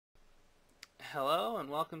Hello and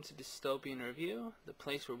welcome to Dystopian Review, the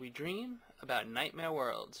place where we dream about nightmare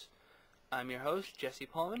worlds. I'm your host, Jesse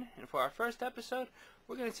Pullman, and for our first episode,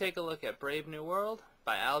 we're going to take a look at Brave New World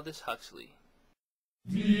by Aldous Huxley.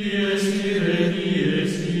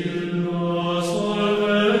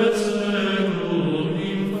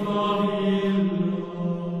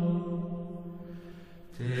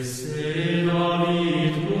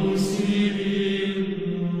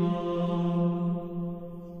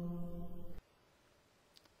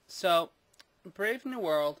 So, Brave New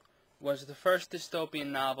World was the first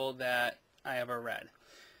dystopian novel that I ever read.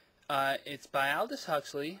 It's by Aldous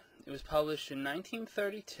Huxley. It was published in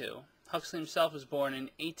 1932. Huxley himself was born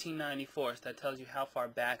in 1894, so that tells you how far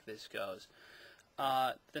back this goes.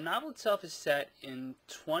 The novel itself is set in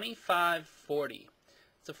 2540.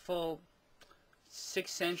 It's a full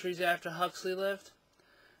 6 centuries after Huxley lived.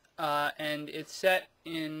 And it's set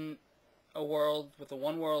in a world with a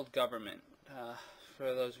one-world government.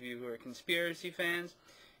 For those of you who are conspiracy fans,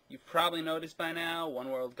 you've probably noticed by now,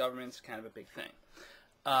 one-world government's kind of a big thing.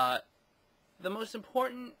 The most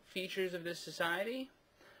important features of this society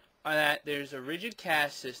are that there's a rigid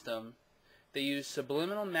caste system. They use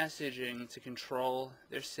subliminal messaging to control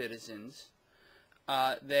their citizens.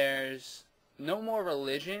 There's no more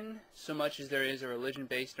religion so much as there is a religion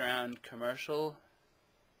based around commercial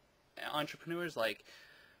entrepreneurs like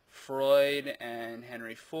Freud and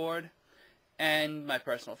Henry Ford. And my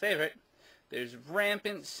personal favorite, there's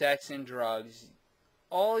rampant sex and drugs,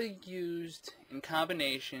 all used in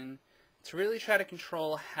combination to really try to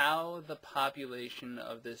control how the population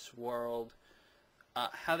of this world,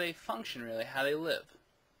 how they function really, how they live.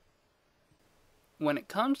 When it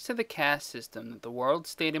comes to the caste system that the world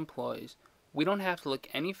state employs, we don't have to look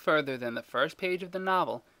any further than the first page of the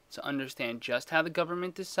novel to understand just how the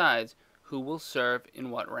government decides who will serve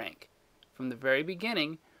in what rank. From the very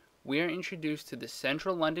beginning, we are introduced to the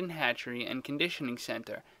Central London Hatchery and Conditioning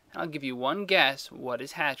Center, and I'll give you one guess what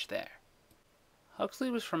is hatched there.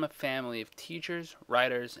 Huxley was from a family of teachers,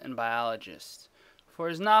 writers, and biologists. For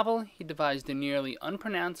his novel, he devised a nearly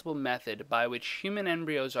unpronounceable method by which human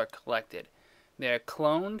embryos are collected. They are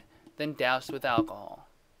cloned, then doused with alcohol.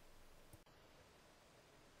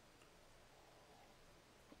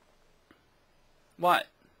 What?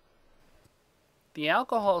 The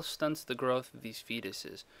alcohol stunts the growth of these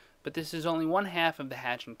fetuses, but this is only one half of the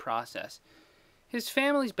hatching process. His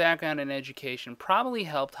family's background and education probably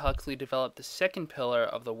helped Huxley develop the second pillar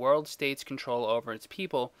of the world state's control over its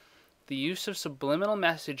people, the use of subliminal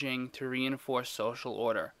messaging to reinforce social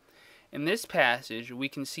order. In this passage, we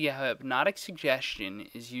can see how hypnotic suggestion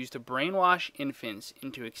is used to brainwash infants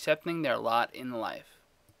into accepting their lot in life.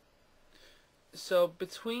 So,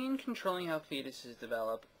 between controlling how fetuses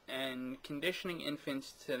develop and conditioning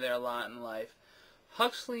infants to their lot in life,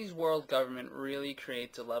 Huxley's world government really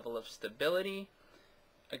creates a level of stability.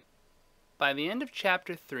 By the end of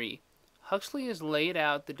chapter 3, Huxley has laid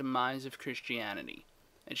out the demise of Christianity,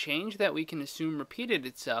 a change that we can assume repeated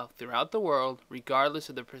itself throughout the world regardless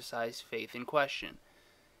of the precise faith in question.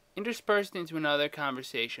 Interspersed into another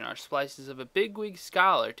conversation are splices of a bigwig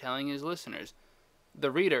scholar telling his listeners,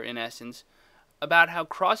 the reader in essence, about how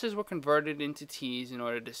crosses were converted into T's in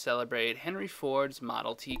order to celebrate Henry Ford's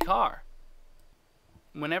Model T car.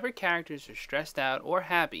 Whenever characters are stressed out or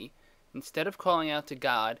happy, instead of calling out to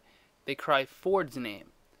God, they cry Ford's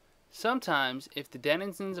name. Sometimes, if the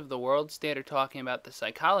denizens of the world state are talking about the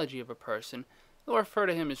psychology of a person, they'll refer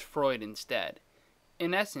to him as Freud instead.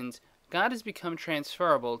 In essence, God has become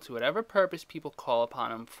transferable to whatever purpose people call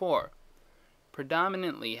upon him for.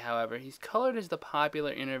 Predominantly, however, he's colored as the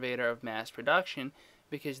popular innovator of mass production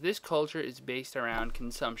because this culture is based around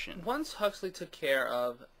consumption. Once Huxley took care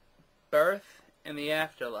of birth and the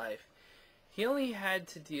afterlife, he only had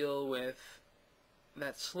to deal with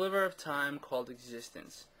that sliver of time called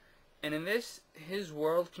existence. And in this, his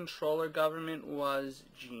world controller government was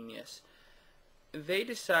genius. They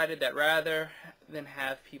decided that rather than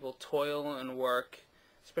have people toil and work,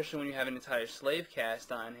 especially when you have an entire slave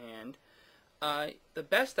caste on hand, the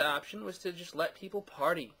best option was to just let people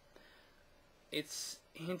party. It's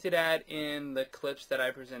hinted at in the clips that I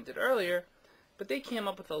presented earlier, but they came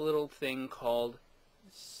up with a little thing called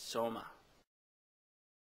Soma.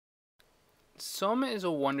 Soma is a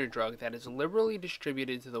wonder drug that is liberally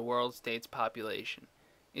distributed to the world state's population.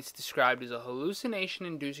 It's described as a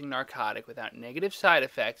hallucination-inducing narcotic without negative side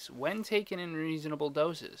effects when taken in reasonable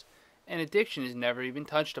doses, and addiction is never even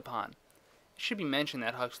touched upon. It should be mentioned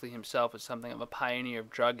that Huxley himself was something of a pioneer of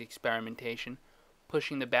drug experimentation,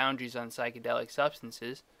 pushing the boundaries on psychedelic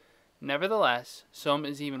substances. Nevertheless, Soma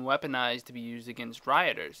is even weaponized to be used against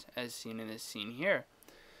rioters, as seen in this scene here.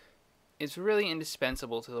 is really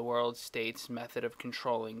indispensable to the world state's method of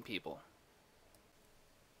controlling people.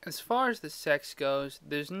 As far as the sex goes,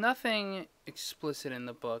 there's nothing explicit in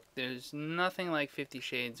the book. There's nothing like 50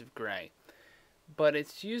 Shades of Grey. But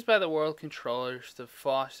it's used by the world controllers to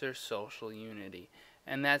foster social unity.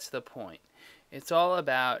 And that's the point. It's all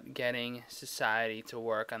about getting society to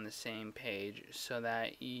work on the same page so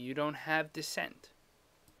that you don't have dissent.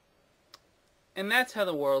 And that's how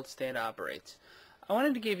the world state operates. I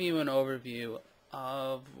wanted to give you an overview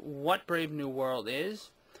of what Brave New World is,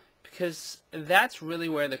 because that's really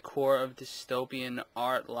where the core of dystopian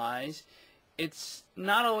art lies. It's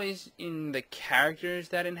not always in the characters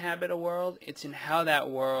that inhabit a world, it's in how that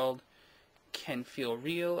world can feel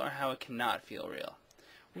real or how it cannot feel real.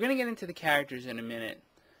 We're going to get into the characters in a minute,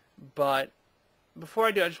 but before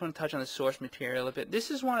I do, I just want to touch on the source material a bit. This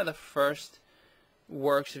is one of the first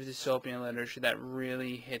works of dystopian literature that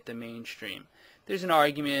really hit the mainstream. There's an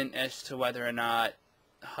argument as to whether or not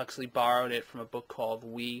Huxley borrowed it from a book called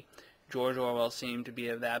We. George Orwell seemed to be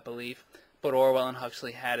of that belief, but Orwell and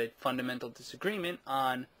Huxley had a fundamental disagreement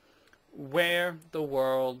on where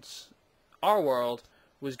our world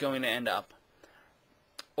was going to end up.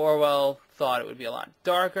 Orwell thought it would be a lot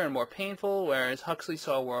darker and more painful, whereas Huxley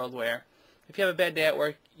saw a world where if you have a bad day at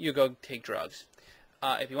work, you go take drugs.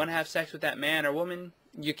 If you want to have sex with that man or woman,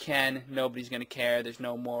 you can. Nobody's going to care. There's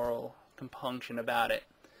no moral compunction about it.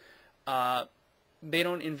 They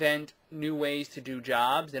don't invent new ways to do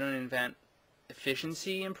jobs. They don't invent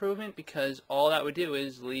efficiency improvement, because all that would do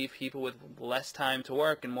is leave people with less time to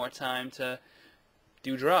work and more time to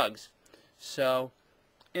do drugs. So,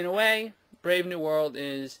 in a way, Brave New World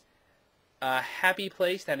is a happy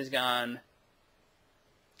place that has gone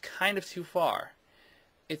kind of too far.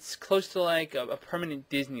 It's close to like a permanent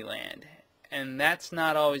Disneyland, and that's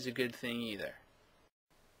not always a good thing either.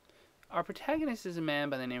 Our protagonist is a man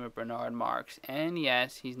by the name of Bernard Marx, and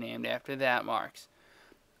yes, he's named after that Marx.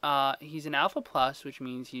 He's an Alpha Plus, which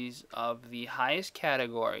means he's of the highest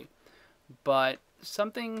category, but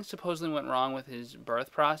something supposedly went wrong with his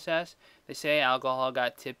birth process. They say alcohol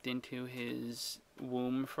got tipped into his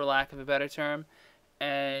womb, for lack of a better term,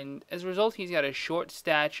 and as a result he's got a short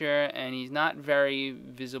stature and he's not very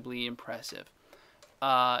visibly impressive.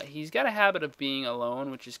 He's got a habit of being alone,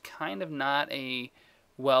 which is kind of not a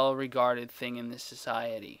well-regarded thing in this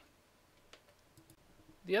society.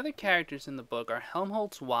 The other characters in the book are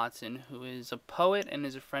Helmholtz Watson, who is a poet and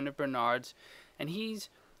is a friend of Bernard's, and he's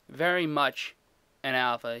very much an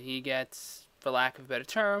alpha. He gets, for lack of a better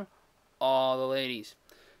term, all the ladies.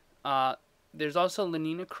 There's also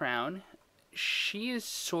Lenina Crown. She is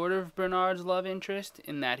sort of Bernard's love interest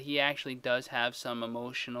in that he actually does have some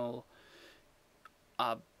emotional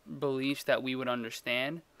beliefs that we would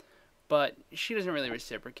understand, but she doesn't really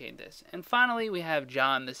reciprocate this. And finally, we have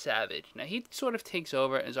John the Savage. Now, he sort of takes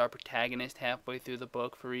over as our protagonist halfway through the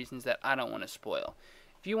book for reasons that I don't want to spoil.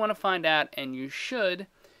 If you want to find out, and you should,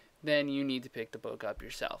 then you need to pick the book up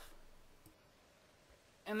yourself.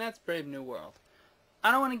 And that's Brave New World.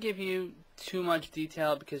 I don't want to give you too much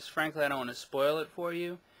detail because, frankly, I don't want to spoil it for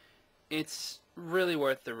you. It's really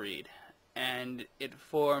worth the read, and it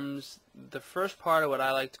forms the first part of what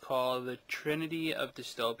I like to call the Trinity of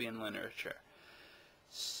dystopian literature.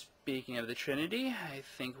 Speaking of the Trinity, I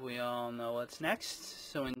think we all know what's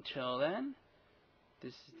next, so until then,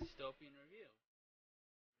 this is Dystopian Review.